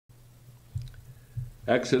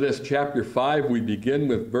Exodus chapter 5, we begin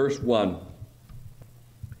with verse 1.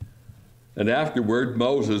 And afterward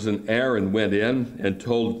Moses and Aaron went in and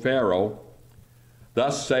told Pharaoh,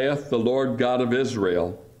 Thus saith the Lord God of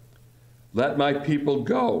Israel, Let my people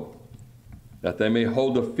go, that they may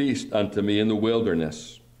hold a feast unto me in the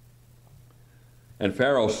wilderness. And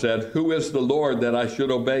Pharaoh said, Who is the Lord that I should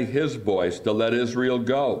obey his voice to let Israel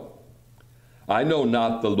go? I know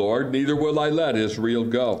not the Lord, neither will I let Israel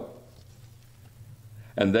go.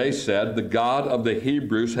 And they said, The God of the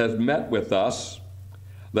Hebrews has met with us.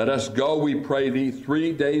 Let us go, we pray thee,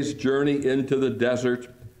 3 days' journey into the desert,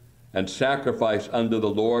 and sacrifice unto the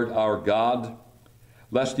Lord our God,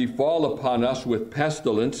 lest he fall upon us with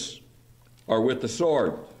pestilence or with the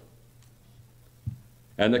sword.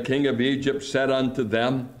 And the king of Egypt said unto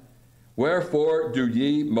them, Wherefore do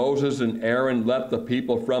ye, Moses and Aaron, let the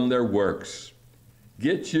people from their works?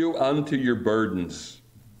 Get you unto your burdens.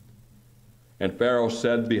 And Pharaoh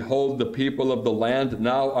said, Behold, the people of the land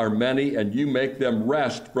now are many, and you make them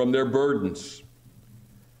rest from their burdens.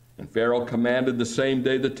 And Pharaoh commanded the same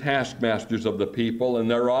day the taskmasters of the people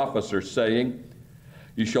and their officers, saying,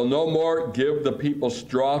 You shall no more give the people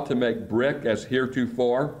straw to make brick as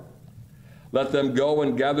heretofore. Let them go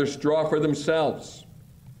and gather straw for themselves.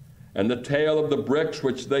 And the tale of the bricks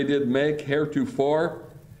which they did make heretofore,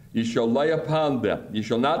 ye shall lay upon them. Ye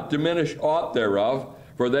shall not diminish aught thereof,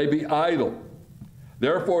 for they be idle.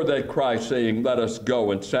 Therefore they cry, saying, Let us go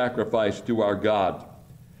and sacrifice to our God.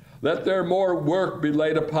 Let their more work be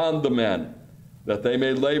laid upon the men, that they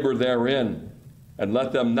may labor therein, and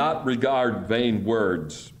let them not regard vain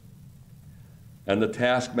words. And the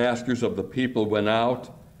taskmasters of the people went out,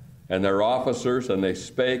 and their officers, and they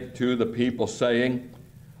spake to the people, saying,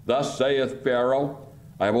 Thus saith Pharaoh,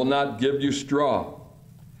 I will not give you straw.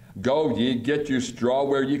 Go ye, get you straw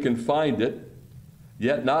where ye can find it,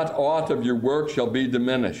 yet not aught of your work shall be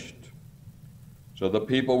diminished. So the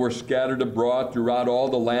people were scattered abroad throughout all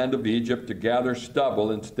the land of Egypt to gather stubble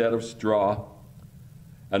instead of straw.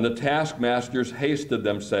 And the taskmasters hasted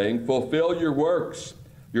them, saying, Fulfill your works,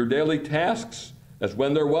 your daily tasks, as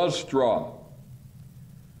when there was straw.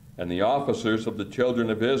 And the officers of the children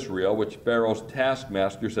of Israel, which Pharaoh's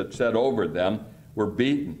taskmasters had set over them, were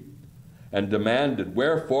beaten, and demanded,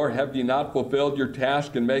 Wherefore have ye not fulfilled your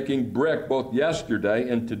task in making brick both yesterday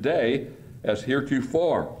and today as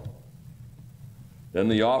heretofore? Then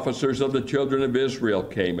the officers of the children of Israel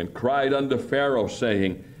came and cried unto Pharaoh,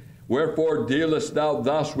 saying, Wherefore dealest thou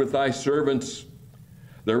thus with thy servants?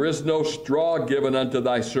 There is no straw given unto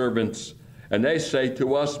thy servants. And they say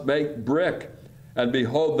to us, Make brick. And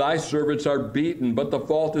behold, thy servants are beaten, but the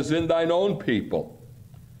fault is in thine own people.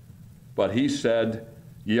 But he said,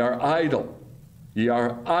 Ye are idle, ye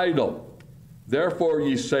are idle. Therefore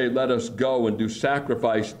ye say, Let us go and do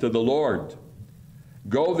sacrifice to the Lord.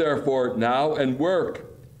 Go therefore now and work,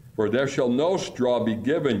 for there shall no straw be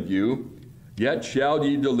given you, yet shall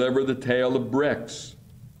ye deliver the tale of bricks.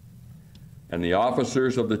 And the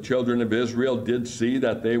officers of the children of Israel did see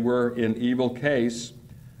that they were in evil case,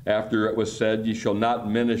 after it was said, Ye shall not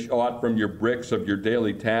diminish aught from your bricks of your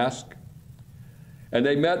daily task. And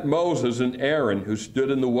they met Moses and Aaron, who stood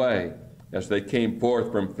in the way, as they came forth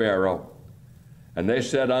from Pharaoh. And they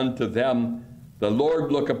said unto them, The Lord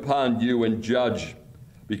look upon you and judge,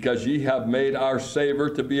 because ye have made our savor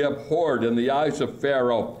to be abhorred in the eyes of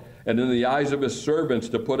Pharaoh, and in the eyes of his servants,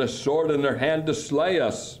 to put a sword in their hand to slay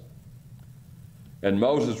us. And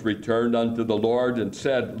Moses returned unto the Lord and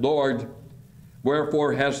said, Lord,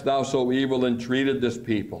 wherefore hast thou so evil entreated this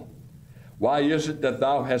people? Why is it that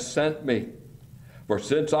thou hast sent me? For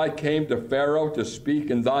since I came to Pharaoh to speak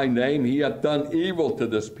in thy name, he hath done evil to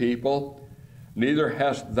this people, neither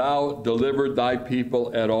hast thou delivered thy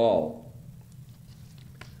people at all.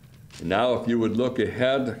 And now if you would look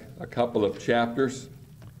ahead a couple of chapters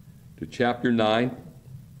to chapter 9,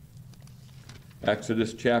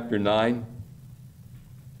 Exodus chapter 9,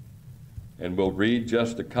 and we'll read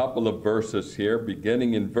just a couple of verses here,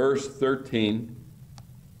 beginning in verse 13.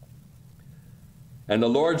 And the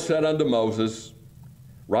Lord said unto Moses,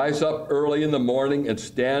 Rise up early in the morning, and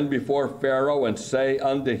stand before Pharaoh, and say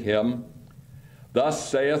unto him, Thus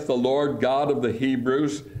saith the Lord God of the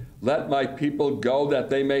Hebrews, Let my people go, that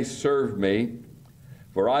they may serve me.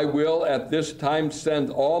 For I will at this time send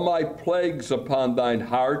all my plagues upon thine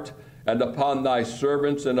heart, and upon thy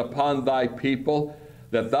servants, and upon thy people,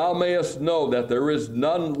 that thou mayest know that there is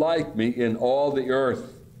none like me in all the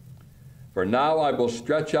earth. For now I will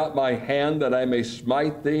stretch out my hand, that I may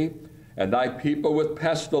smite thee, and thy people with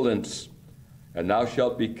pestilence, and thou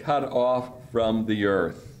shalt be cut off from the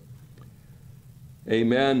earth.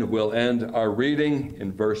 Amen. We'll end our reading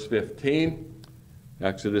in verse 15.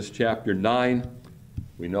 Exodus chapter 9.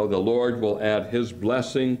 We know the Lord will add his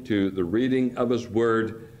blessing to the reading of his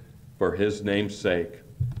word for his name's sake.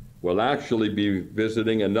 We'll actually be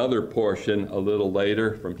visiting another portion a little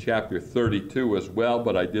later from chapter 32 as well,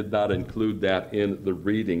 but I did not include that in the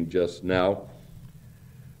reading just now.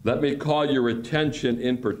 Let me call your attention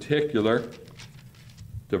in particular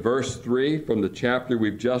to verse 3 from the chapter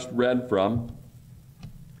we've just read from.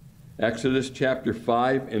 Exodus chapter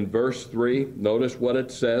 5 and verse 3. Notice what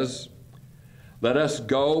it says. Let us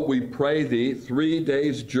go, we pray thee, 3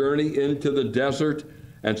 days' journey into the desert,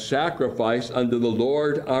 and sacrifice unto the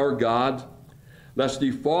Lord our God, lest he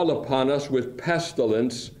fall upon us with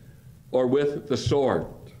pestilence or with the sword.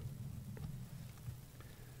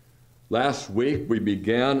 Last week we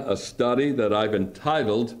began a study that I've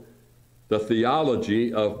entitled The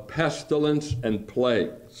Theology of Pestilence and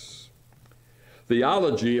Plagues.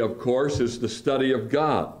 Theology, of course, is the study of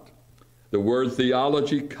God. The word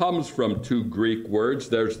theology comes from two Greek words.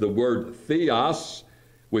 There's the word theos,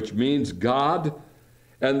 which means God,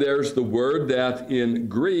 and there's the word that in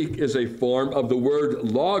Greek is a form of the word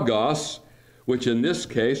logos, which in this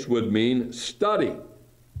case would mean study.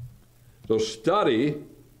 So study,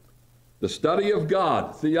 the study of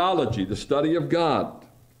God, theology, the study of God.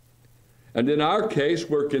 And in our case,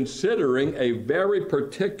 we're considering a very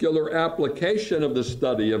particular application of the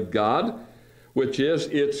study of God, which is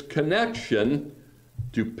its connection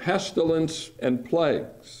to pestilence and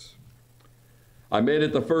plagues. I made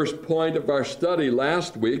it the first point of our study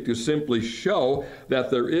last week to simply show that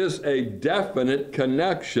there is a definite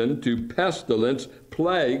connection to pestilence,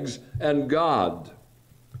 plagues, and God.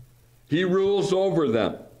 He rules over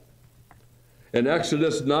them. In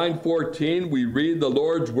Exodus 9:14, we read the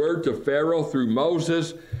Lord's word to Pharaoh through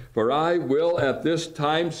Moses, "For I will at this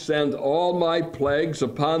time send all my plagues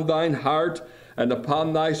upon thine heart, and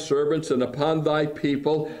upon thy servants, and upon thy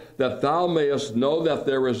people, that thou mayest know that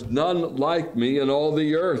there is none like me in all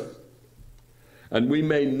the earth." And we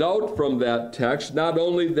may note from that text not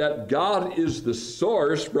only that God is the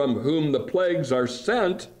source from whom the plagues are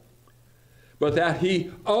sent, but that he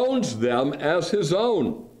owns them as his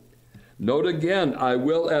own. Note again, "I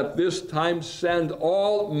will at this time send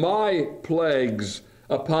all my plagues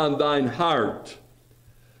upon thine heart."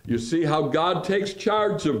 You see how God takes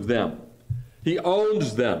charge of them. He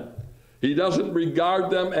owns them. He doesn't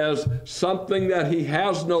regard them as something that he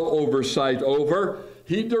has no oversight over.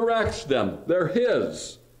 He directs them. They're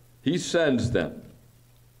his. He sends them.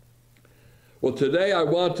 Well, today I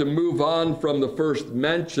want to move on from the first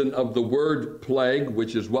mention of the word plague,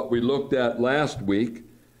 which is what we looked at last week,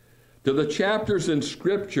 to the chapters in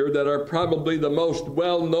Scripture that are probably the most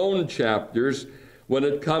well-known chapters when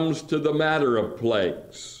it comes to the matter of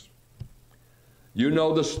plagues. You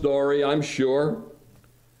know the story, I'm sure.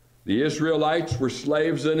 The Israelites were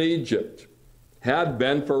slaves in Egypt, had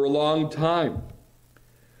been for a long time.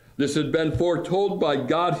 This had been foretold by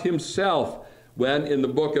God himself when in the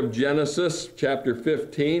book of Genesis, chapter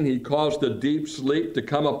 15, he caused a deep sleep to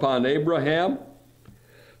come upon Abraham.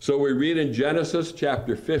 So we read in Genesis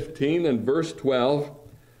chapter 15 and verse 12,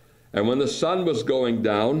 "And when the sun was going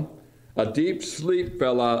down, a deep sleep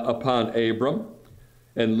fell upon Abram,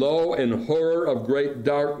 and lo, an horror of great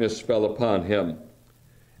darkness fell upon him.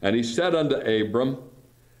 And he said unto Abram,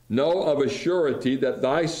 Know of a surety that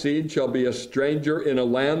thy seed shall be a stranger in a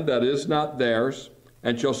land that is not theirs,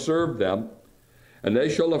 and shall serve them, and they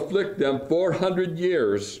shall afflict them 400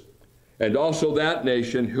 years, and also that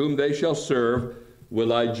nation whom they shall serve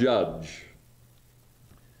will I judge."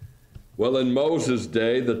 Well, in Moses'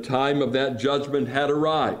 day, the time of that judgment had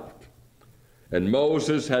arrived, and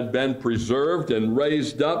Moses had been preserved and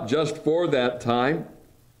raised up just for that time.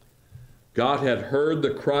 God had heard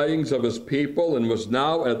the cryings of his people and was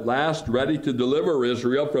now at last ready to deliver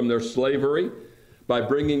Israel from their slavery by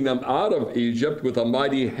bringing them out of Egypt with a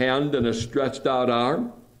mighty hand and a stretched out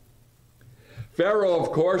arm. Pharaoh,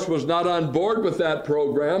 of course, was not on board with that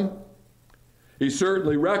program. He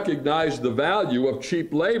certainly recognized the value of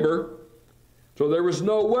cheap labor, so there was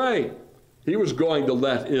no way he was going to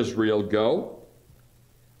let Israel go.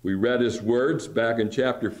 We read his words back in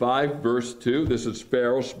chapter 5, verse 2. This is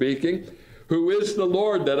Pharaoh speaking. "Who is the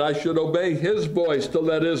Lord that I should obey his voice to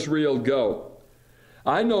let Israel go?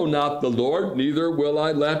 I know not the Lord, neither will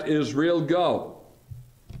I let Israel go."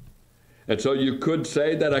 And so you could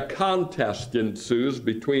say that a contest ensues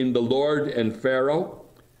between the Lord and Pharaoh.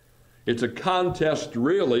 It's a contest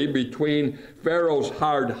really between Pharaoh's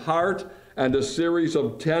hard heart and a series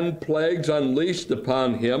of 10 plagues unleashed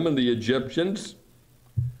upon him and the Egyptians.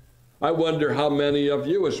 I wonder how many of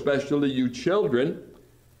you, especially you children,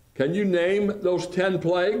 can you name those 10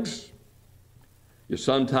 plagues? You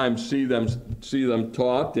sometimes see them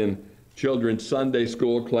taught in children's Sunday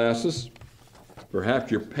school classes. Perhaps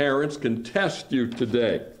your parents can test you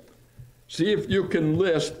today. See if you can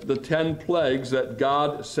list the 10 plagues that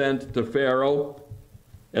God sent to Pharaoh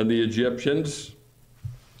and the Egyptians.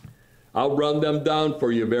 I'll run them down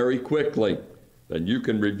for you very quickly, then you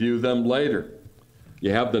can review them later.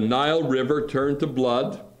 You have the Nile River turned to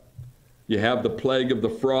blood. You have the plague of the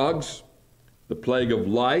frogs, the plague of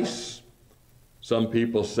lice. Some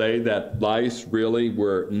people say that lice really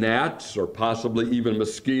were gnats or possibly even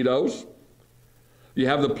mosquitoes. You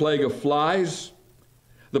have the plague of flies,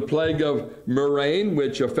 the plague of murrain,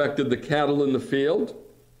 which affected the cattle in the field.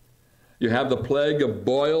 You have the plague of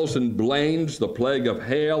boils and blains, the plague of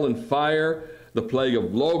hail and fire, the plague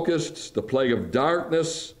of locusts, the plague of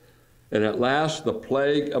darkness, and at last the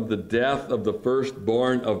plague of the death of the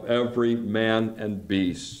firstborn of every man and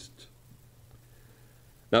beast.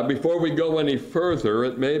 Now, before we go any further,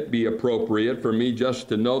 it may be appropriate for me just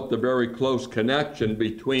to note the very close connection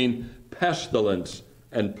between pestilence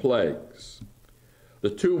and plagues. The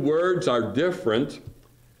two words are different,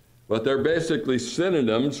 but they're basically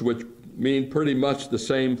synonyms which mean pretty much the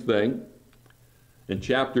same thing. In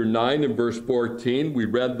chapter 9 and verse 14, we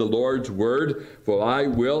read the Lord's word, "For I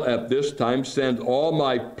will at this time send all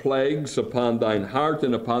my plagues upon thine heart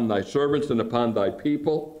and upon thy servants and upon thy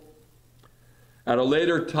people." At a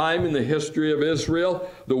later time in the history of Israel,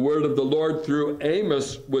 the word of the Lord through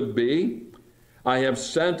Amos would be, "I have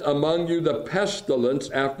sent among you the pestilence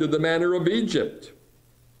after the manner of Egypt."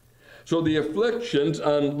 So the afflictions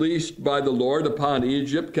unleashed by the Lord upon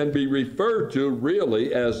Egypt can be referred to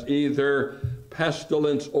really as either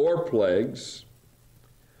pestilence or plagues.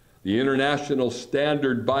 The International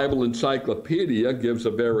Standard Bible Encyclopedia gives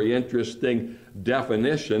a very interesting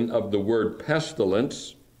definition of the word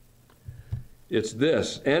pestilence. It's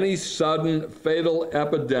this: any sudden fatal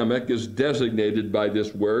epidemic is designated by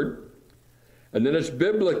this word. And in its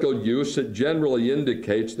biblical use, it generally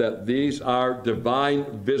indicates that these are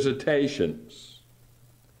divine visitations.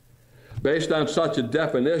 Based on such a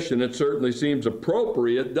definition, it certainly seems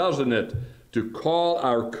appropriate, doesn't it, to call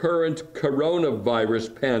our current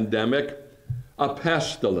coronavirus pandemic a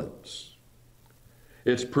pestilence.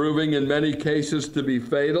 It's proving in many cases to be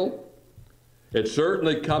fatal. It's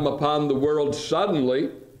certainly come upon the world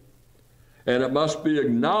suddenly, and it must be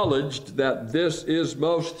acknowledged that this is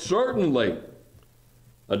most certainly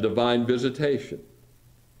a divine visitation.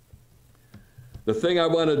 The thing I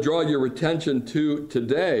want to draw your attention to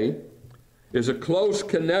today is a close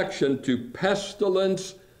connection to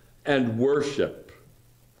pestilence and worship.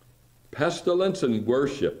 Pestilence and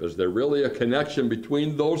worship. Is there really a connection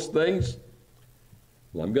between those things?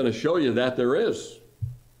 Well, I'm going to show you that there is.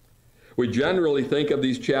 We generally think of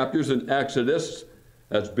these chapters in Exodus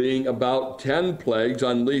as being about 10 plagues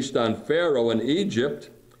unleashed on Pharaoh and Egypt,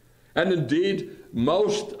 and indeed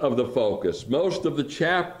most of the focus, most of the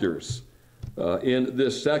chapters in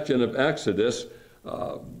this section of Exodus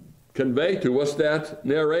convey to us that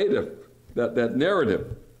narrative, that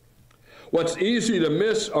narrative. What's easy to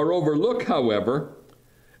miss or overlook, however,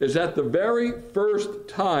 is that the very first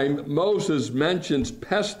time Moses mentions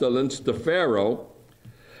pestilence to Pharaoh,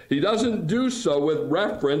 he doesn't do so with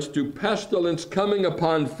reference to pestilence coming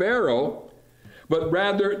upon Pharaoh, but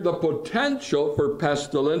rather the potential for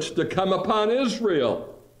pestilence to come upon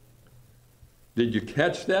Israel. Did you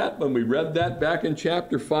catch that when we read that back in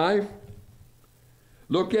chapter 5?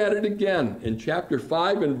 Look at it again in chapter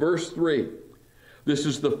 5 and verse 3. This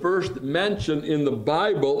is the first mention in the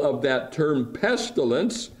Bible of that term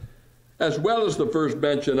pestilence, as well as the first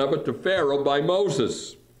mention of it to Pharaoh by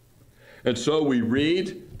Moses. And so we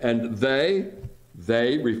read, "And they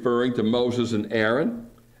referring to Moses and Aaron,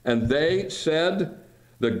 and they said,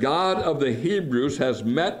 the God of the Hebrews has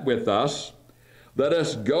met with us. Let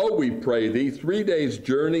us go, we pray thee, 3 days'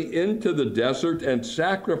 journey into the desert and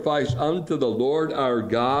sacrifice unto the Lord our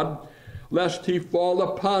God, lest he fall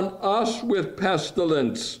upon us with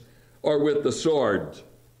pestilence or with the sword."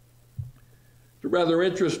 It's a rather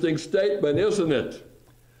interesting statement, isn't it?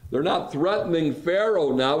 They're not threatening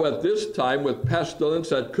Pharaoh now at this time with pestilence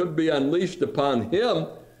that could be unleashed upon him.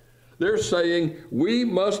 They're saying, we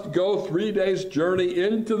must go 3 days' journey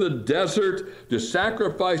into the desert to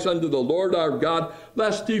sacrifice unto the Lord our God,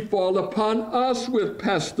 lest he fall upon us with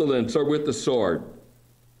pestilence or with the sword.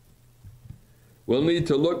 We'll need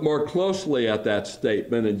to look more closely at that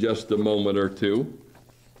statement in just a moment or two.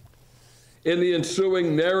 In the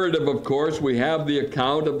ensuing narrative, of course, we have the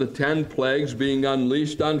account of the 10 plagues being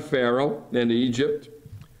unleashed on Pharaoh and Egypt.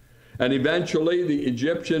 And eventually the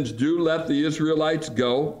Egyptians do let the Israelites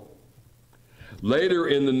go. Later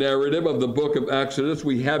in the narrative of the book of Exodus,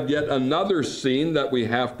 we have yet another scene that we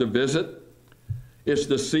have to visit. It's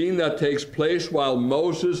the scene that takes place while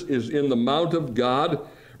Moses is in the Mount of God,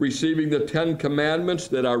 receiving the 10 commandments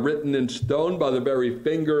that are written in stone by the very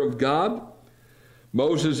finger of God.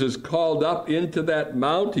 Moses is called up into that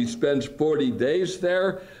mount. He spends 40 days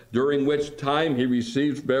there, during which time he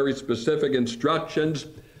receives very specific instructions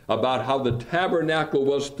about how the tabernacle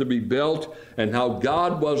was to be built and how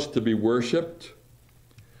God was to be worshiped.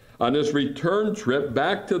 On his return trip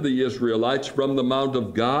back to the Israelites from the Mount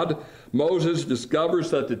of God, Moses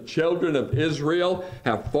discovers that the children of Israel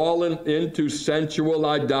have fallen into sensual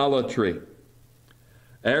idolatry.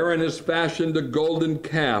 Aaron has fashioned a golden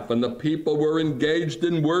calf, and the people were engaged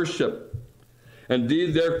in worship.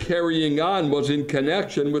 Indeed, their carrying on was in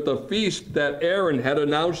connection with a feast that Aaron had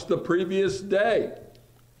announced the previous day,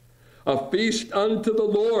 a feast unto the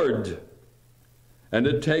Lord. And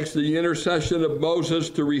it takes the intercession of Moses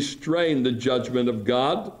to restrain the judgment of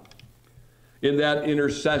God. In that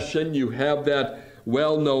intercession, you have that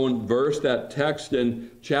well-known verse, that text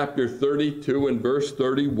in chapter 32 and verse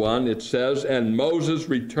 31. It says, "And Moses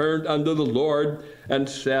returned unto the Lord and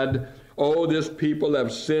said, O, this people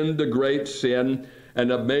have sinned a great sin,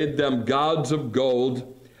 and have made them gods of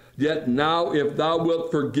gold. Yet now, if thou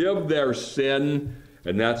wilt forgive their sin,"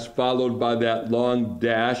 and that's followed by that long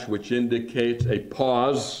dash, which indicates a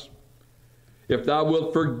pause. "If thou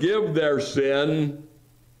wilt forgive their sin,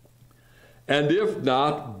 and if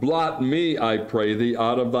not, blot me, I pray thee,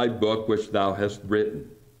 out of thy book which thou hast written."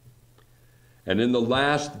 And in the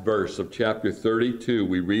last verse of chapter 32,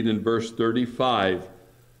 we read in verse 35,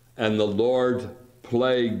 "And the Lord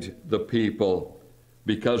plagued the people,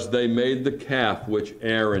 because they made the calf which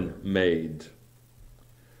Aaron made."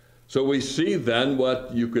 So we see then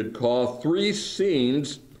what you could call 3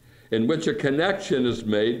 scenes in which a connection is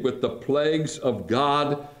made with the plagues of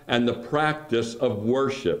God and the practice of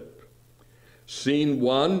worship. Scene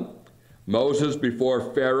 1, Moses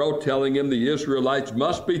before Pharaoh telling him the Israelites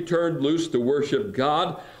must be turned loose to worship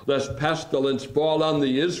God, lest pestilence fall on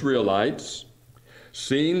the Israelites.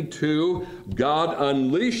 Scene 2, God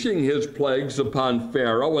unleashing his plagues upon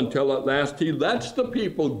Pharaoh until at last he lets the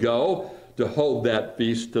people go to hold that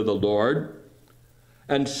feast to the Lord.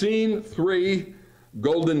 And scene 3,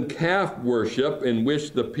 golden calf worship, in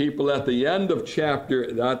which the people at the end of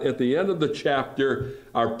the chapter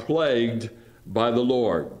are plagued by the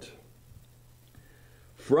Lord.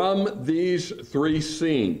 From these 3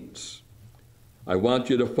 scenes, I want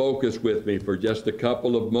you to focus with me for just a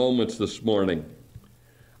couple of moments this morning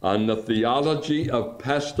on the theology of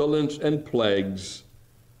pestilence and plagues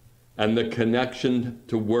and the connection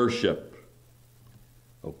to worship.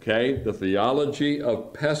 Okay, the theology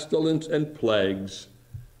of pestilence and plagues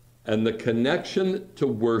and the connection to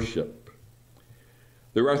worship.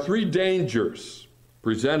 There are 3 dangers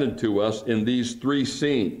presented to us in these 3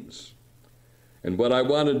 scenes. And what I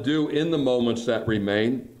want to do in the moments that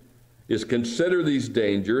remain is consider these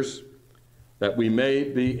dangers, that we may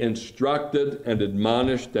be instructed and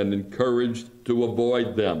admonished and encouraged to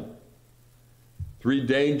avoid them. 3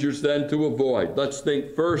 dangers then to avoid. Let's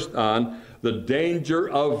think first on the danger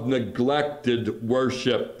of neglected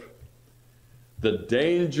worship. The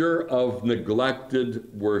danger of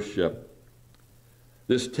neglected worship.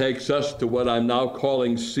 This takes us to what I'm now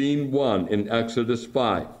calling scene 1 in Exodus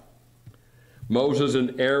 5. Moses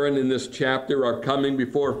and Aaron in this chapter are coming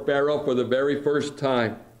before Pharaoh for the very first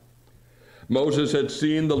time. Moses had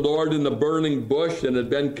seen the Lord in the burning bush and had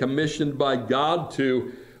been commissioned by God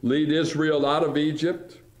to lead Israel out of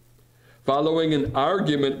Egypt. Following an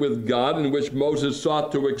argument with God in which Moses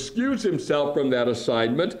sought to excuse himself from that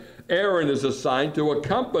assignment, Aaron is assigned to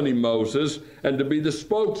accompany Moses and to be the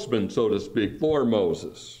spokesman, so to speak, for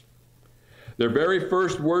Moses. Their very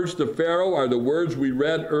first words to Pharaoh are the words we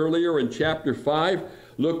read earlier in chapter 5.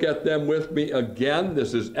 Look at them with me again.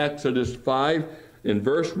 This is Exodus 5 in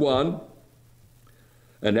verse 1.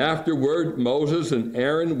 "And afterward Moses and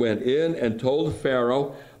Aaron went in and told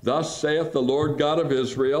Pharaoh, Thus saith the Lord God of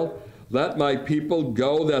Israel, Let my people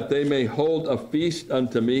go, that they may hold a feast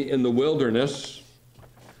unto me in the wilderness.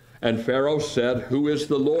 And Pharaoh said, Who is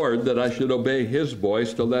the Lord, that I should obey his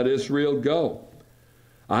voice to let Israel go?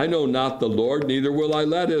 I know not the Lord, neither will I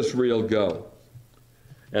let Israel go.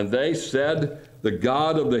 And they said, The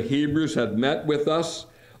God of the Hebrews hath met with us.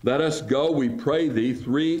 Let us go, we pray thee,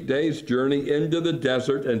 3 days' journey into the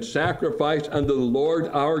desert, and sacrifice unto the Lord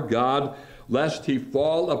our God, lest he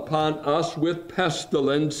fall upon us with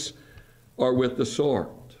pestilence or with the sword."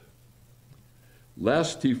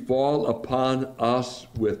 Lest he fall upon us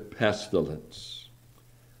with pestilence.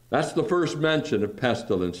 That's the first mention of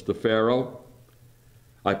pestilence to Pharaoh.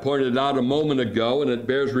 I pointed out a moment ago, and it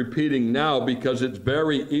bears repeating now because it's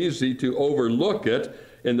very easy to overlook it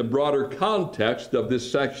in the broader context of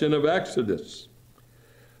this section of Exodus.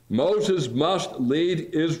 Moses must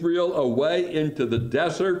lead Israel away into the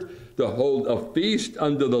desert to hold a feast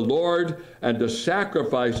unto the Lord and to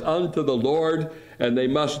sacrifice unto the Lord, and they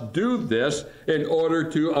must do this in order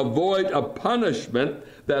to avoid a punishment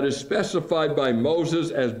that is specified by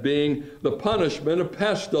Moses as being the punishment of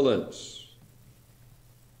pestilence.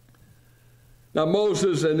 Now,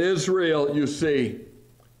 Moses and Israel, you see,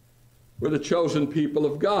 were the chosen people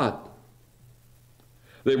of God.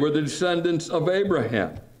 They were the descendants of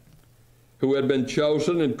Abraham, who had been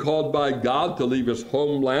chosen and called by God to leave his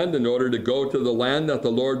homeland in order to go to the land that the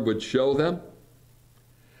Lord would show them.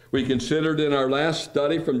 We considered in our last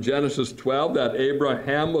study from Genesis 12 that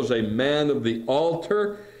Abraham was a man of the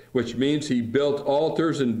altar, which means he built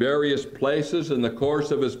altars in various places in the course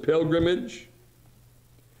of his pilgrimage.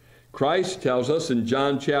 Christ tells us in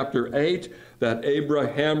John chapter 8 that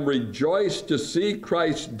Abraham rejoiced to see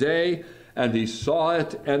Christ's day, and he saw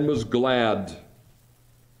it and was glad.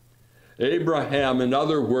 Abraham, in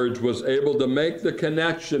other words, was able to make the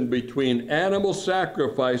connection between animal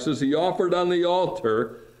sacrifices he offered on the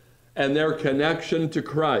altar and their connection to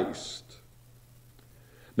Christ.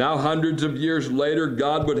 Now, hundreds of years later,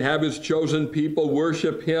 God would have his chosen people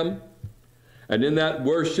worship him, and in that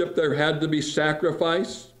worship there had to be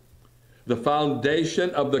sacrifice. The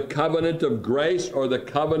foundation of the covenant of grace, or the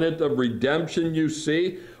covenant of redemption, you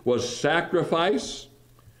see, was sacrifice,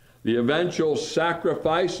 the eventual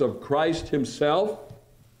sacrifice of Christ himself.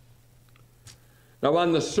 Now,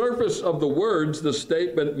 on the surface of the words, the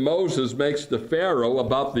statement Moses makes to Pharaoh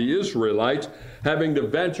about the Israelites having to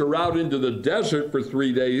venture out into the desert for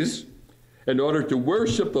 3 days in order to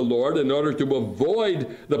worship the Lord, in order to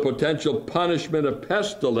avoid the potential punishment of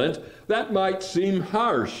pestilence, that might seem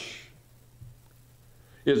harsh.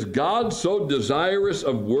 Is God so desirous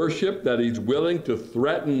of worship that he's willing to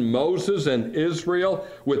threaten Moses and Israel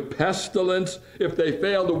with pestilence if they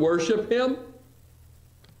fail to worship him?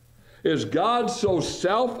 Is God so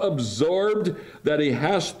self-absorbed that he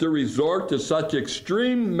has to resort to such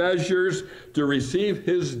extreme measures to receive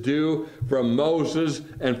his due from Moses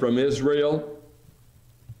and from Israel?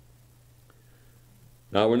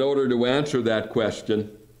 Now, in order to answer that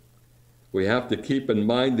question, we have to keep in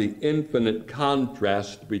mind the infinite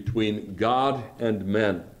contrast between God and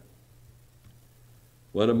men.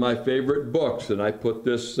 One of my favorite books, and I put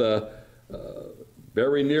this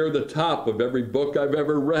very near the top of every book I've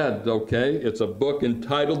ever read, okay? It's a book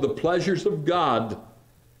entitled The Pleasures of God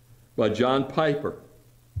by John Piper.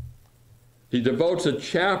 He devotes a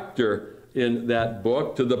chapter in that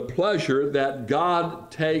book to the pleasure that God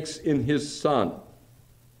takes in his Son.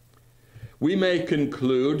 We may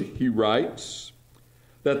conclude, he writes,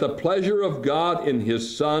 that the pleasure of God in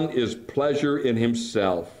his Son is pleasure in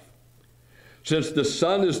himself. Since the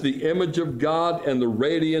Son is the image of God and the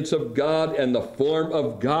radiance of God and the form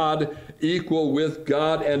of God, equal with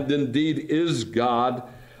God and indeed is God,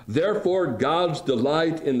 therefore God's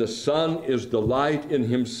delight in the Son is delight in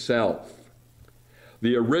himself.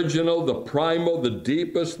 The original, the primal, the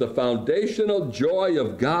deepest, the foundational joy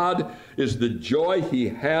of God is the joy he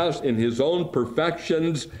has in his own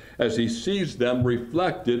perfections as he sees them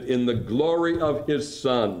reflected in the glory of his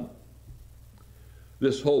Son.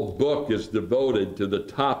 This whole book is devoted to the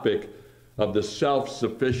topic of the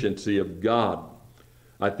self-sufficiency of God.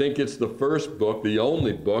 I think it's the first book, the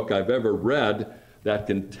only book I've ever read that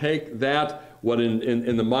can take that, what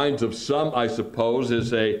in the minds of some, I suppose,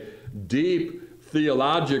 is a deep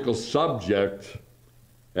theological subject,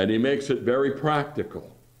 and he makes it very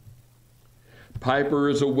practical. Piper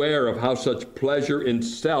is aware of how such pleasure in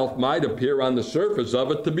self might appear on the surface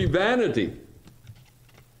of it to be vanity.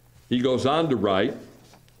 He goes on to write,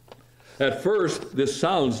 at first, this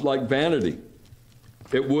sounds like vanity.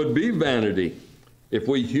 It would be vanity if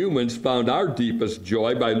we humans found our deepest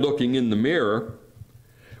joy by looking in the mirror.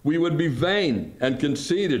 We would be vain and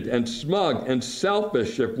conceited and smug and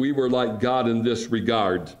selfish if we were like God in this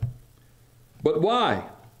regard. But why?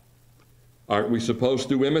 Aren't we supposed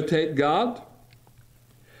to imitate God?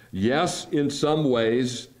 Yes, in some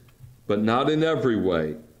ways, but not in every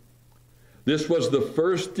way. This was the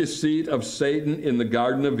first deceit of Satan in the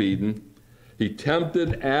Garden of Eden. He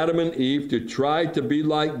tempted Adam and Eve to try to be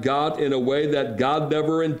like God in a way that God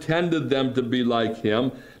never intended them to be like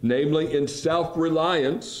him, namely in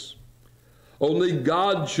self-reliance. Only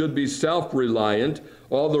God should be self-reliant.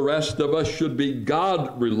 All the rest of us should be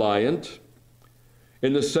God-reliant.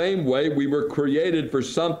 In the same way, we were created for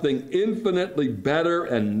something infinitely better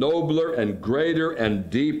and nobler and greater and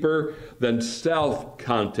deeper than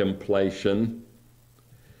self-contemplation.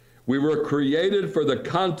 We were created for the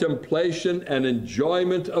contemplation and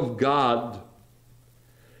enjoyment of God.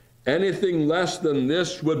 Anything less than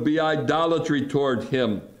this would be idolatry toward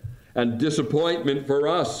Him and disappointment for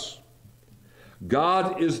us.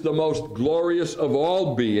 God is the most glorious of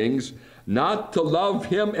all beings. Not to love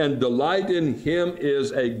Him and delight in Him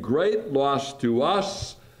is a great loss to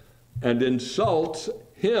us and insults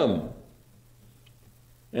Him.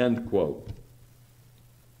 End quote.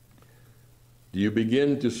 Do you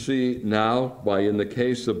begin to see now why in the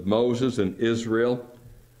case of Moses and Israel,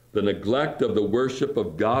 the neglect of the worship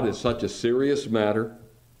of God is such a serious matter?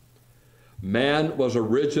 Man was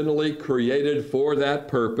originally created for that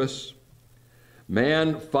purpose.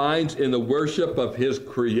 Man finds in the worship of his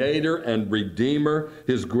Creator and Redeemer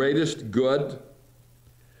his greatest good.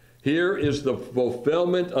 Here is the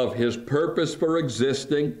fulfillment of his purpose for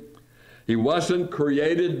existing. He wasn't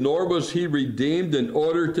created, nor was he redeemed in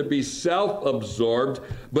order to be self-absorbed,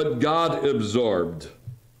 but God-absorbed.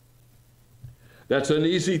 That's an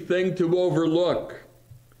easy thing to overlook,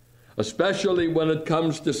 especially when it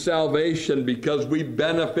comes to salvation, because we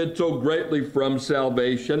benefit so greatly from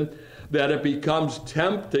salvation that it becomes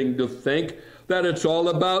tempting to think that it's all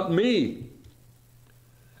about me.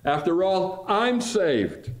 After all, I'm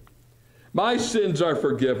saved. My sins are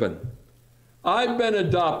forgiven. I've been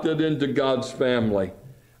adopted into God's family.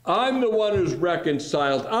 I'm the one who's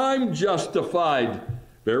reconciled. I'm justified.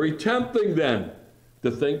 Very tempting then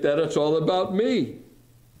to think that it's all about me.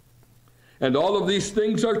 And all of these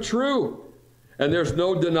things are true. And there's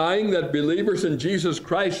no denying that believers in Jesus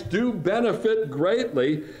Christ do benefit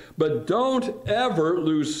greatly, but don't ever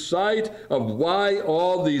lose sight of why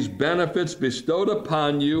all these benefits bestowed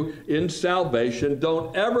upon you in salvation,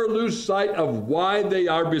 don't ever lose sight of why they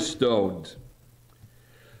are bestowed.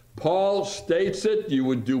 Paul states it. You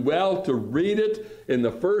would do well to read it in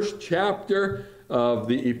the first chapter of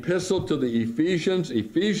the epistle to the Ephesians,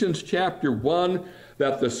 Ephesians chapter 1,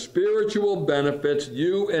 that the spiritual benefits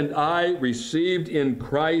you and I received in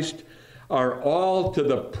Christ are all to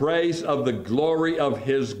the praise of the glory of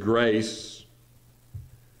His grace.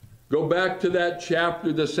 Go back to that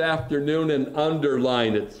chapter this afternoon and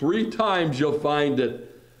underline it. 3 times you'll find it.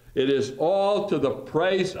 It is all to the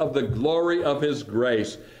praise of the glory of His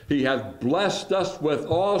grace. He has blessed us with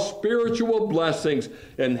all spiritual blessings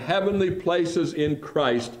in heavenly places in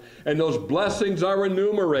Christ. And those blessings are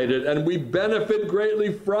enumerated, and we benefit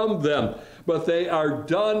greatly from them. But they are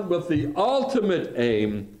done with the ultimate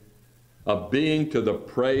aim of being to the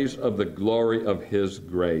praise of the glory of His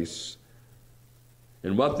grace.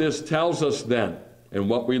 And what this tells us then, and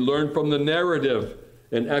what we learn from the narrative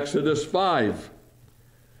in Exodus 5,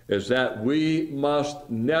 is that we must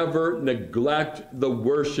never neglect the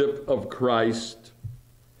worship of Christ.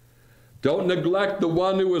 Don't neglect the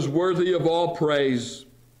one who is worthy of all praise.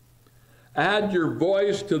 Add your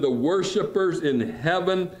voice to the worshipers in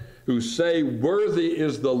heaven who say, "Worthy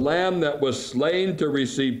is the Lamb that was slain to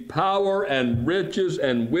receive power and riches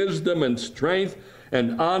and wisdom and strength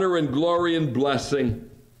and honor and glory and blessing."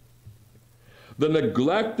 The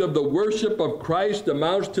neglect of the worship of Christ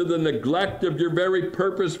amounts to the neglect of your very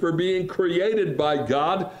purpose for being created by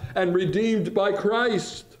God and redeemed by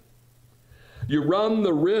Christ. You run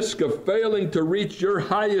the risk of failing to reach your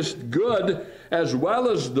highest good, as well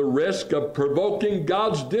as the risk of provoking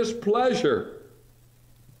God's displeasure.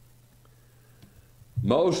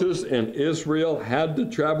 Moses and Israel had to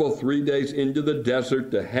travel 3 days into the desert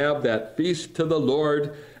to have that feast to the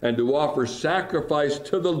Lord and to offer sacrifice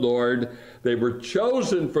to the Lord. They were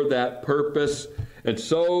chosen for that purpose, and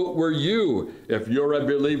so were you if you're a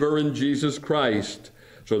believer in Jesus Christ.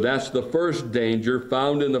 So that's the first danger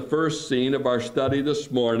found in the first scene of our study this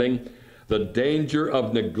morning, the danger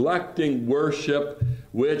of neglecting worship,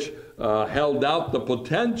 which held out the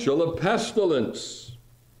potential of pestilence.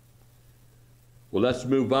 Well, let's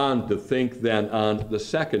move on to think then on the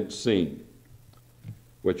second scene,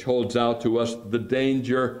 which holds out to us the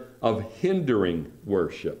danger of hindering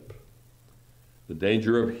worship. The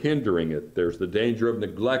danger of hindering it. There's the danger of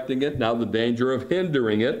neglecting it, now the danger of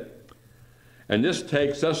hindering it. And this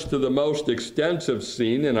takes us to the most extensive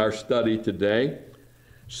scene in our study today.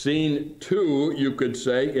 Scene 2, you could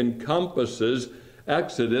say, encompasses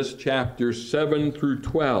Exodus chapters 7 through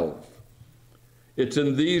 12. It's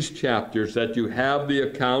in these chapters that you have the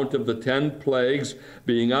account of the 10 plagues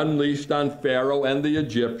being unleashed on Pharaoh and the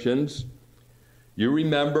Egyptians. You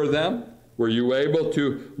remember them? Were you able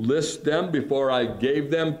to list them before I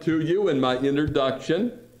gave them to you in my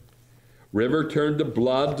introduction? River turned to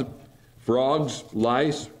blood, frogs,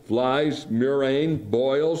 lice, flies, murrain,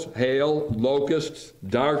 boils, hail, locusts,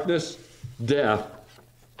 darkness, death.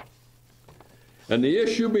 And the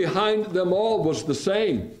issue behind them all was the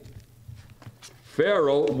same.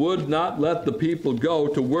 Pharaoh would not let the people go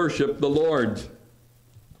to worship the Lord.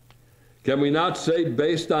 Can we not say,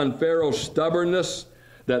 based on Pharaoh's stubbornness,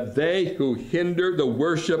 that they who hinder the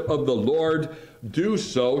worship of the Lord do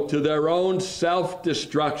so to their own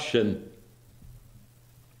self-destruction?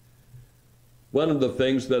 One of the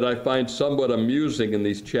things that I find somewhat amusing in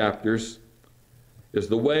these chapters is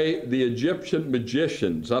the way the Egyptian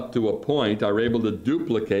magicians, up to a point, are able to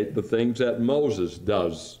duplicate the things that Moses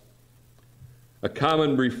does. A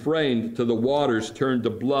common refrain to the waters turned to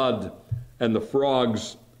blood and the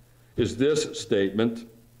frogs is this statement,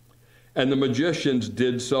 and the magicians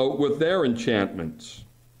did so with their enchantments.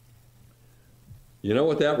 You know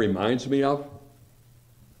what that reminds me of?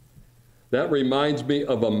 That reminds me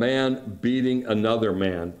of a man beating another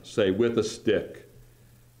man, say, with a stick.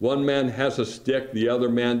 One man has a stick, the other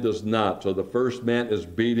man does not. So the first man is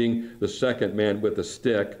beating the second man with a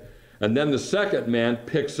stick. And then the second man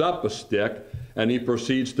picks up a stick and he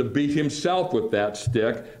proceeds to beat himself with that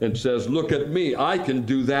stick and says, "Look at me, I can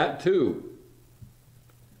do that too."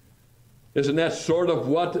 Isn't that sort of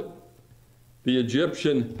what the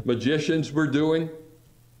Egyptian magicians were doing?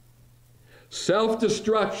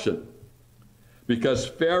 Self-destruction, because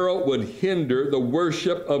Pharaoh would hinder the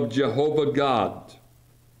worship of Jehovah God.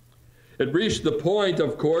 It reached the point,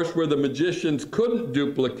 of course, where the magicians couldn't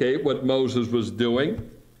duplicate what Moses was doing.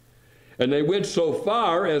 And they went so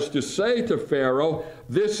far as to say to Pharaoh,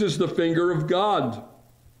 "This is the finger of God."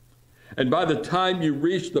 And by the time you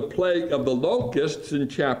reach the plague of the locusts in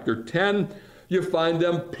chapter 10, you find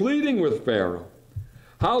them pleading with Pharaoh.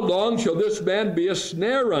 "How long shall this man be a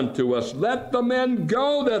snare unto us? Let the men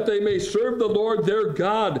go, that they may serve the Lord their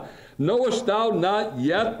God. Knowest thou not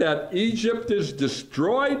yet that Egypt is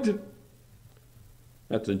destroyed?"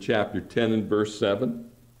 That's in chapter 10 and verse 7.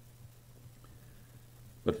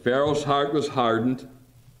 But Pharaoh's heart was hardened,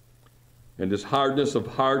 and his hardness of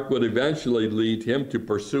heart would eventually lead him to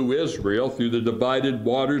pursue Israel through the divided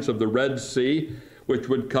waters of the Red Sea, which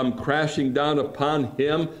would come crashing down upon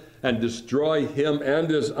him and destroy him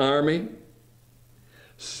and his army.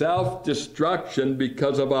 Self-destruction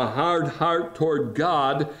because of a hard heart toward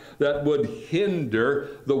God that would hinder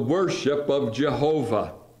the worship of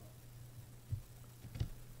Jehovah.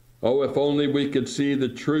 Oh, if only we could see the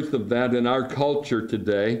truth of that in our culture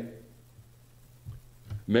today.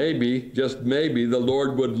 Maybe, just maybe, the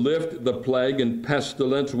Lord would lift the plague and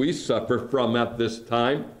pestilence we suffer from at this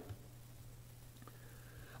time.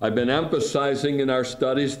 I've been emphasizing in our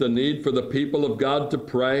studies the need for the people of God to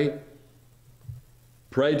pray.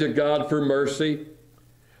 Pray to God for mercy.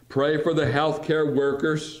 Pray for the healthcare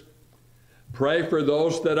workers. Pray for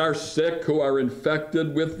those that are sick who are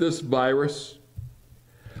infected with this virus.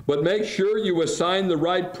 But make sure you assign the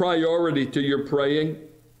right priority to your praying.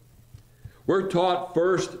 We're taught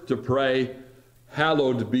first to pray,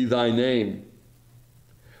 "Hallowed be thy name."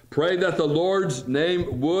 Pray that the Lord's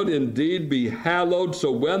name would indeed be hallowed,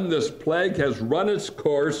 so when this plague has run its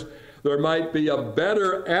course, there might be a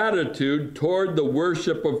better attitude toward the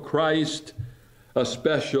worship of Christ,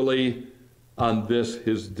 especially on this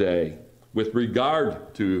his day, with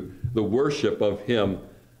regard to the worship of him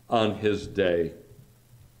on his day.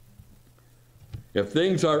 If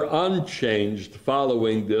things are unchanged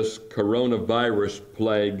following this coronavirus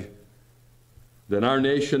plague, then our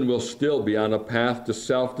nation will still be on a path to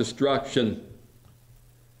self-destruction,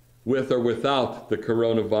 with or without the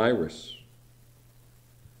coronavirus.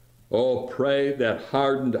 Oh, pray that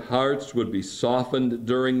hardened hearts would be softened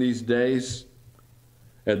during these days,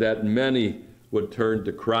 and that many would turn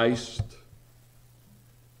to Christ.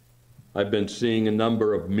 I've been seeing a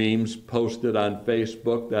number of memes posted on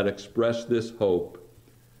Facebook that express this hope.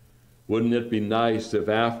 Wouldn't it be nice if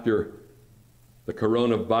after the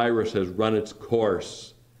coronavirus has run its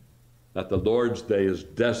course, that the Lord's Day is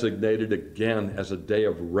designated again as a day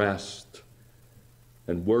of rest,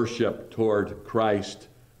 and worship toward Christ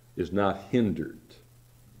is not hindered?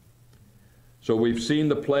 So we've seen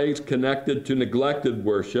the plagues connected to neglected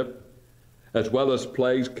worship, as well as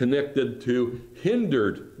plagues connected to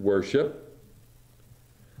hindered worship.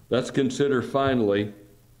 Let's consider finally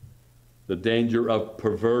the danger of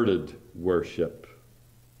perverted worship.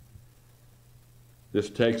 This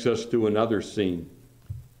takes us to another scene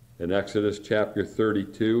in Exodus chapter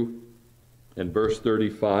 32 and verse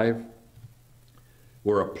 35,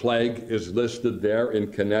 where a plague is listed there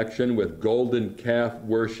in connection with golden calf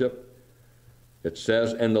worship. It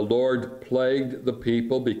says, and the Lord plagued the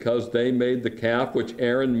people because they made the calf which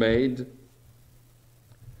Aaron made.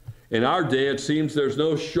 In our day, it seems there's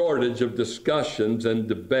no shortage of discussions and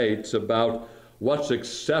debates about what's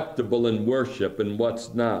acceptable in worship and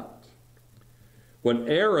what's not. When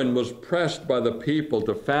Aaron was pressed by the people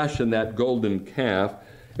to fashion that golden calf,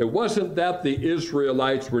 it wasn't that the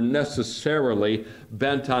Israelites were necessarily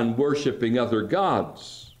bent on worshiping other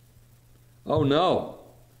gods. Oh no.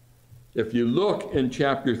 If you look in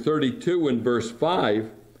chapter 32 and verse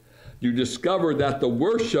 5, you discover that the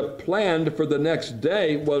worship planned for the next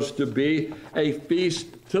day was to be a feast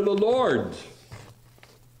to the Lord.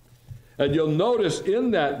 And you'll notice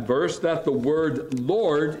in that verse that the word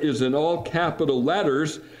Lord is in all capital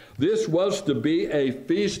letters. This was to be a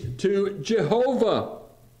feast to Jehovah.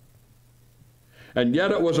 And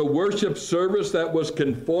yet it was a worship service that was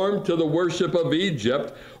conformed to the worship of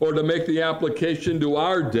Egypt, or to make the application to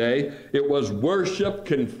our day, it was worship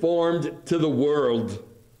conformed to the world.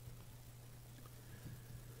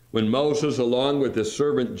 When Moses, along with his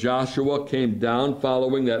servant Joshua, came down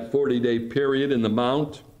following that 40-day period in the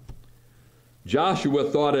mount, Joshua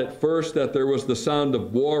thought at first that there was the sound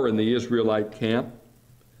of war in the Israelite camp.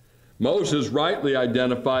 Moses rightly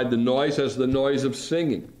identified the noise as the noise of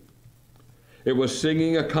singing. It was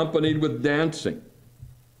singing accompanied with dancing.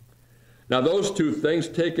 Now, those two things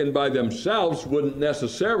taken by themselves wouldn't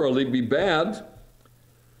necessarily be bad.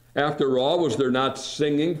 After all, was there not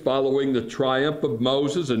singing following the triumph of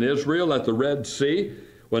Moses and Israel at the Red Sea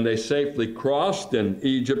when they safely crossed and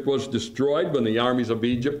Egypt was destroyed when the armies of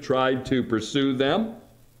Egypt tried to pursue them?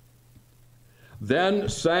 Then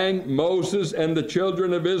sang Moses and the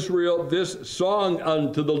children of Israel this song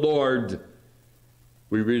unto the Lord.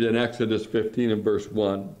 We read in Exodus 15 and verse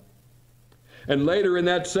 1. And later in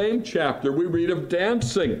that same chapter, we read of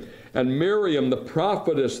dancing. And Miriam, the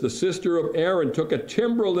prophetess, the sister of Aaron, took a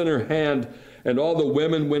timbrel in her hand, and all the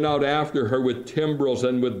women went out after her with timbrels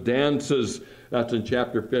and with dances. That's in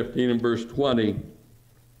chapter 15 and verse 20.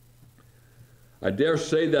 I dare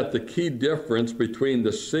say that the key difference between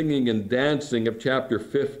the singing and dancing of chapter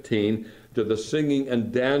 15 to the singing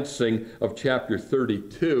and dancing of chapter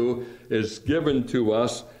 32 is given to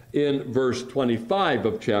us in verse 25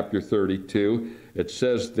 of chapter 32. It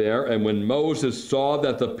says there, and when Moses saw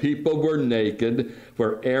that the people were naked,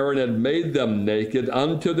 for Aaron had made them naked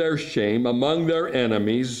unto their shame among their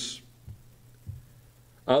enemies.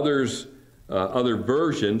 Other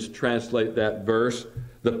versions translate that verse,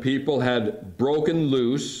 the people had broken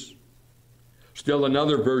loose. Still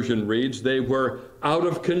another version reads, they were out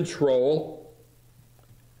of control.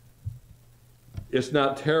 It's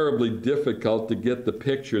not terribly difficult to get the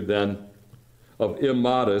picture then of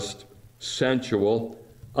immodest, sensual,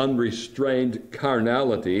 unrestrained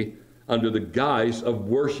carnality under the guise of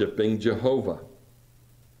worshiping Jehovah.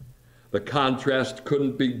 The contrast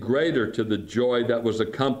couldn't be greater to the joy that was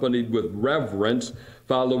accompanied with reverence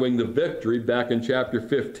following the victory back in chapter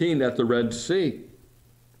 15 at the Red Sea.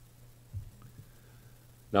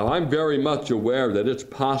 Now, I'm very much aware that it's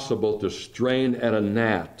possible to strain at a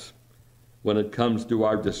gnat when it comes to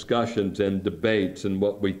our discussions and debates and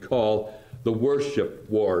what we call the worship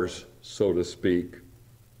wars, so to speak.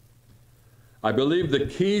 I believe the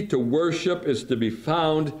key to worship is to be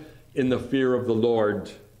found in the fear of the Lord.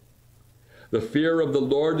 The fear of the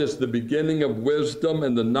Lord is the beginning of wisdom,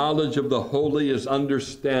 and the knowledge of the holy is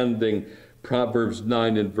understanding, Proverbs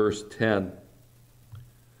 9 and verse 10.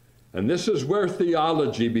 And this is where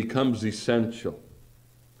theology becomes essential.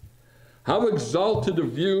 How exalted a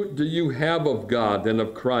view do you have of God and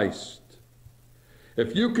of Christ?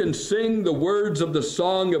 If you can sing the words of the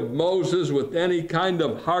Song of Moses with any kind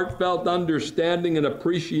of heartfelt understanding and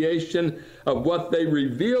appreciation of what they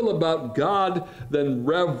reveal about God, then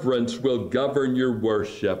reverence will govern your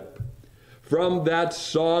worship. From that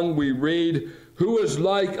song we read, "Who is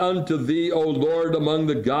like unto thee, O Lord, among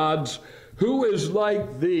the gods? Who is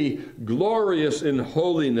like thee, glorious in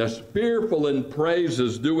holiness, fearful in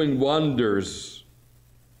praises, doing wonders?"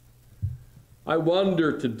 I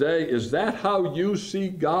wonder today, is that how you see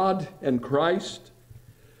God and Christ?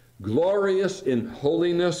 Glorious in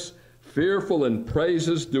holiness, fearful in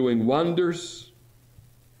praises, doing wonders?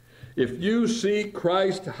 If you see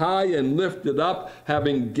Christ high and lifted up,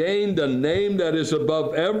 having gained a name that is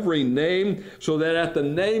above every name, so that at the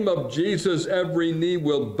name of Jesus every knee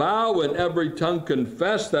will bow and every tongue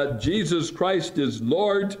confess that Jesus Christ is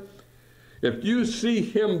Lord, if you see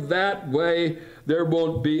him that way, there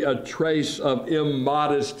won't be a trace of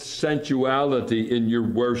immodest sensuality in your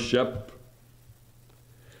worship.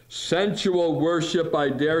 Sensual worship, I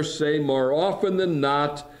dare say, more often than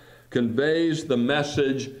not, conveys the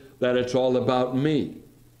message, that it's all about me.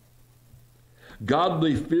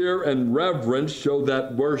 Godly fear and reverence show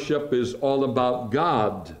that worship is all about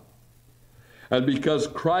God. And because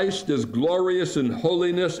Christ is glorious in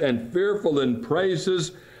holiness and fearful in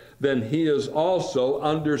praises, then he is also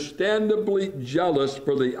understandably jealous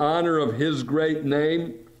for the honor of his great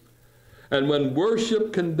name. And when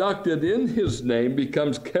worship conducted in his name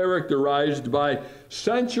becomes characterized by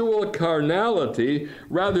sensual carnality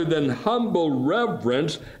rather than humble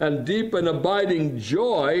reverence and deep and abiding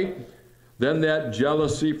joy, then that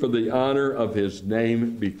jealousy for the honor of his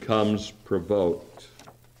name becomes provoked.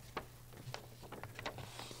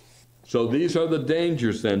 So these are the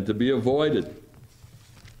dangers then to be avoided.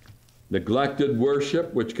 Neglected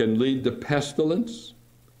worship, which can lead to pestilence.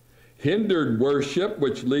 Hindered worship,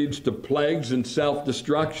 which leads to plagues and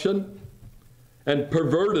self-destruction. And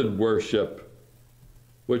perverted worship,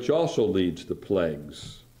 which also leads to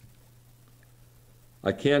plagues.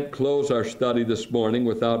 I can't close our study this morning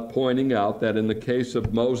without pointing out that in the case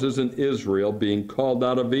of Moses and Israel being called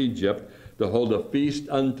out of Egypt to hold a feast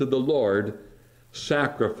unto the Lord,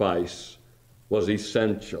 sacrifice was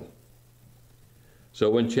essential.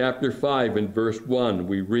 So in chapter 5 in verse 1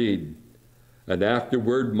 we read, "And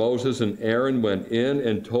afterward Moses and Aaron went in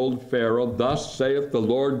and told Pharaoh, Thus saith the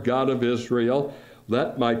Lord God of Israel,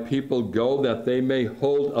 Let my people go, that they may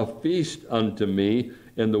hold a feast unto me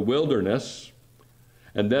in the wilderness."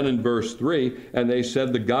 And then in verse 3, "And they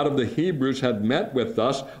said, The God of the Hebrews hath met with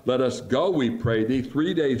us. Let us go, we pray thee,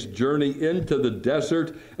 3 days' journey into the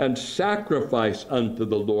desert, and sacrifice unto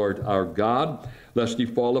the Lord our God, lest he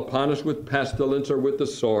fall upon us with pestilence or with the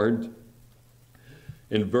sword."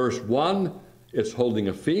 In verse 1, it's holding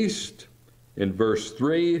a feast. In verse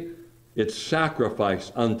 3, it's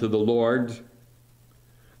sacrifice unto the Lord.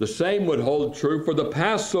 The same would hold true for the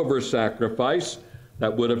Passover sacrifice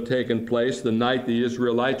that would have taken place the night the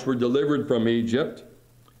Israelites were delivered from Egypt.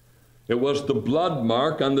 It was the blood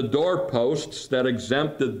mark on the doorposts that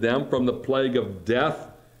exempted them from the plague of death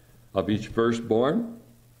of each firstborn.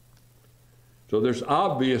 So there's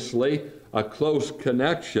obviously a close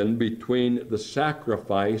connection between the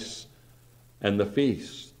sacrifice and the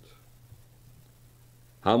feast.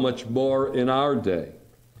 How much more in our day,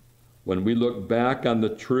 when we look back on the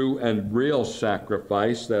true and real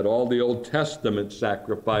sacrifice that all the Old Testament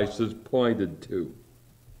sacrifices pointed to.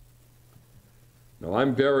 Now,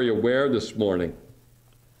 I'm very aware this morning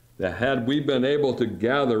that had we been able to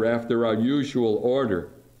gather after our usual order,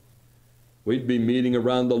 we'd be meeting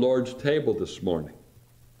around the Lord's table this morning.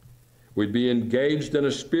 We'd be engaged in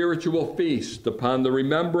a spiritual feast upon the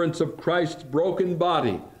remembrance of Christ's broken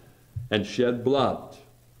body and shed blood.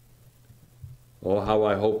 Oh, how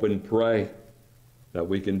I hope and pray that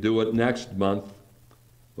we can do it next month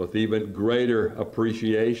with even greater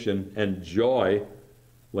appreciation and joy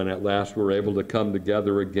when at last we're able to come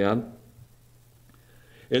together again.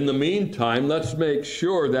 In the meantime, let's make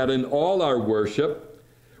sure that in all our worship,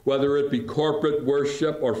 whether it be corporate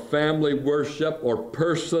worship or family worship or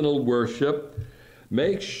personal worship,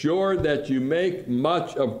 make sure that you make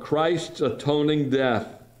much of Christ's atoning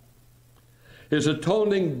death. His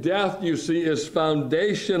atoning death, you see, is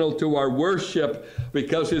foundational to our worship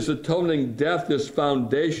because his atoning death is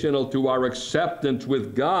foundational to our acceptance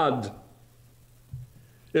with God.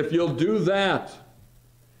 If you'll do that,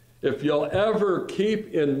 if you'll ever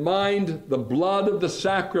keep in mind the blood of the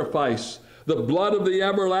sacrifice, the blood of the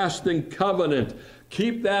everlasting covenant,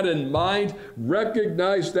 keep that in mind,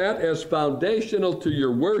 recognize that as foundational to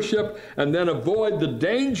your worship, and then avoid the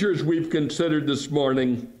dangers we've considered this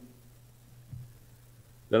morning,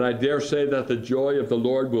 then I dare say that the joy of the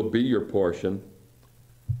Lord will be your portion,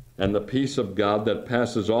 and the peace of God that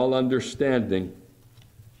passes all understanding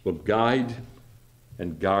will guide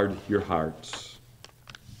and guard your hearts.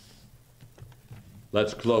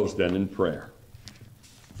 Let's close then in prayer.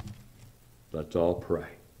 Let's all pray.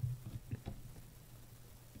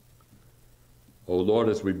 O Lord,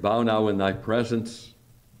 as we bow now in thy presence,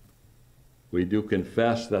 we do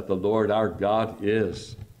confess that the Lord our God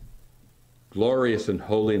is glorious in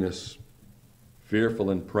holiness,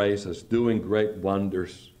 fearful in praises, doing great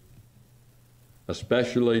wonders.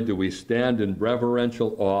 Especially do we stand in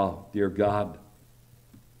reverential awe, dear God,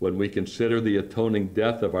 when we consider the atoning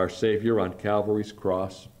death of our Savior on Calvary's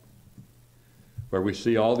cross, where we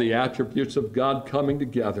see all the attributes of God coming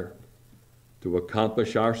together to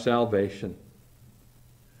accomplish our salvation.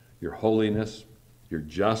 Your holiness, your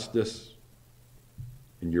justice,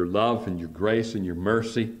 and your love and your grace and your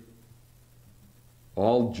mercy,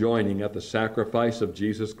 all joining at the sacrifice of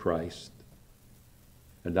Jesus Christ.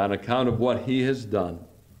 And on account of what he has done,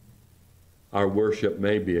 our worship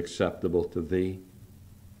may be acceptable to thee.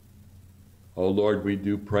 O Lord, we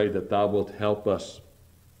do pray that thou wilt help us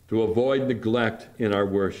to avoid neglect in our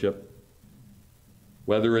worship,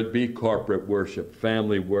 whether it be corporate worship,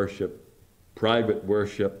 family worship, private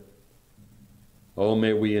worship. Oh,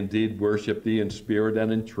 may we indeed worship thee in spirit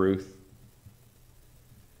and in truth.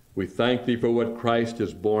 We thank thee for what Christ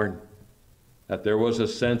has borne, that there was a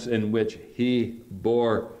sense in which he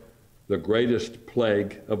bore the greatest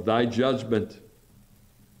plague of thy judgment,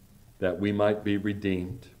 that we might be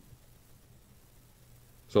redeemed.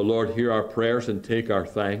 So, Lord, hear our prayers and take our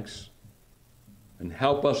thanks, and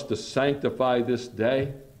help us to sanctify this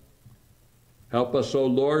day. Help us, O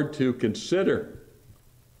Lord, to consider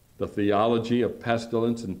the theology of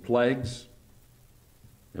pestilence and plagues.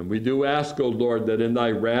 And we do ask, O Lord, that in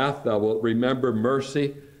thy wrath thou wilt remember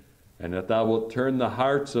mercy, and that thou wilt turn the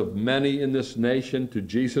hearts of many in this nation to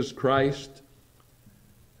Jesus Christ.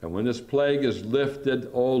 And when this plague is lifted,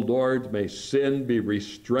 O Lord, may sin be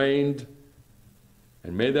restrained,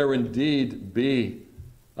 and may there indeed be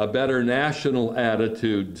a better national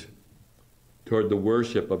attitude toward the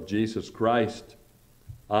worship of Jesus Christ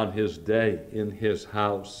on his day in his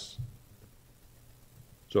house.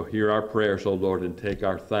 So hear our prayers, O Lord, and take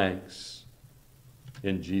our thanks.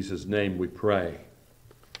 In Jesus' name we pray.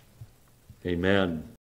 Amen.